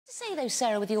Say though,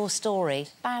 Sarah, with your story,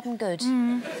 bad and good. Get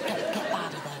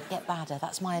badder though, get badder.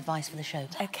 That's my advice for the show.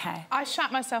 OK. I shat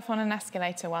myself on an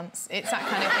escalator once. It's that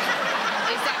kind of thing.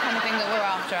 It's that kind of thing that we're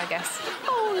after, I guess.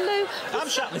 Oh, Lou. I've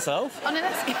shat myself. On an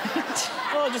escalator?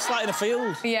 Oh, just like in a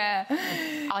field. Yeah.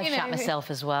 I shat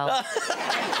myself as well.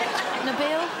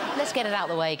 Nabil, let's get it out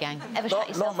of the way, gang. Ever shat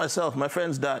yourself? Not myself, my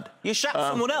friend's dad. You shat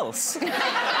someone else? OK,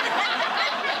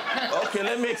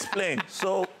 let me explain.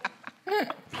 So...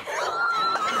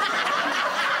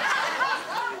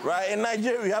 Right, in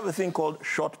Nigeria, we have a thing called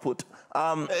shot put.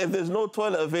 If there's no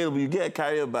toilet available, you get a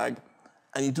carrier bag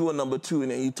and you do a number 2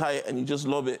 and then you tie it and you just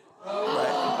lob it.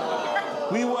 Right?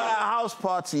 We were at a house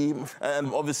party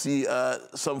and obviously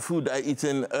some food that I'd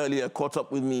eaten earlier caught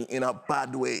up with me in a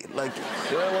bad way. Like,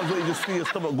 you know, one way you just feel your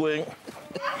stomach going...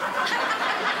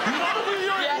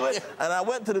 And I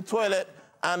went to the toilet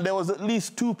and there was at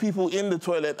least 2 people in the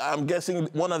toilet. I'm guessing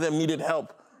one of them needed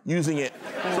help using it.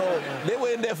 So they were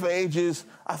in there for ages.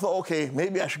 I thought, OK,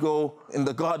 maybe I should go in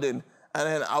the garden. And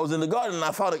then I was in the garden and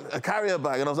I found a carrier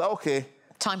bag and I was like, OK.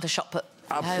 Time for shot put.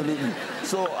 Absolutely.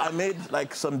 So I made,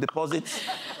 like, some deposits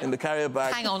in the carrier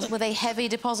bag. Hang on, were they heavy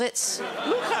deposits?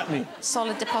 Look at me.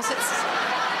 Solid deposits?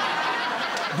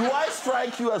 Do I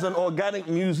strike you as an organic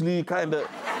muesli kind of...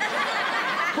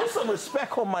 Put some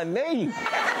respect on my name.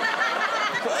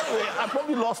 So anyway, I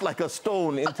probably lost, like, a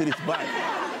stone into this bag.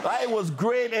 Like, it was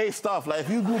grade A stuff. Like, if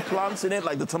you grew plants in it,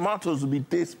 like, the tomatoes would be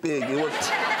this big. It was...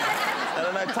 And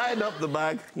then I tied up the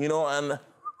bag, you know, and...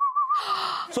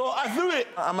 So I threw it,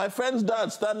 and my friend's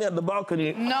dad standing at the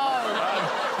balcony. No.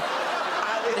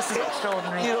 This is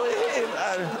extraordinary. You know, it hit him,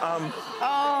 and...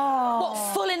 Oh.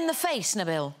 What, full in the face,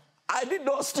 Nabil? I did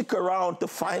not stick around to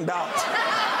find out.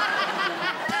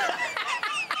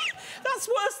 That's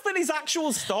worse than his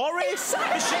actual story.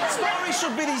 The shit story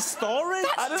should be his story.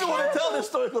 I didn't want to tell this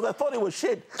story because I thought it was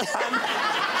shit. The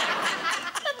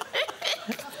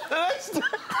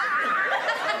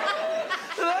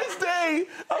next day,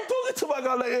 I'm talking to my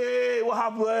guy, like, hey, what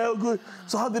happened? Well, good.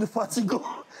 So how did the party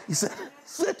go? He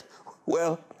said,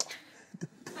 well,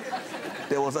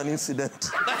 there was an incident.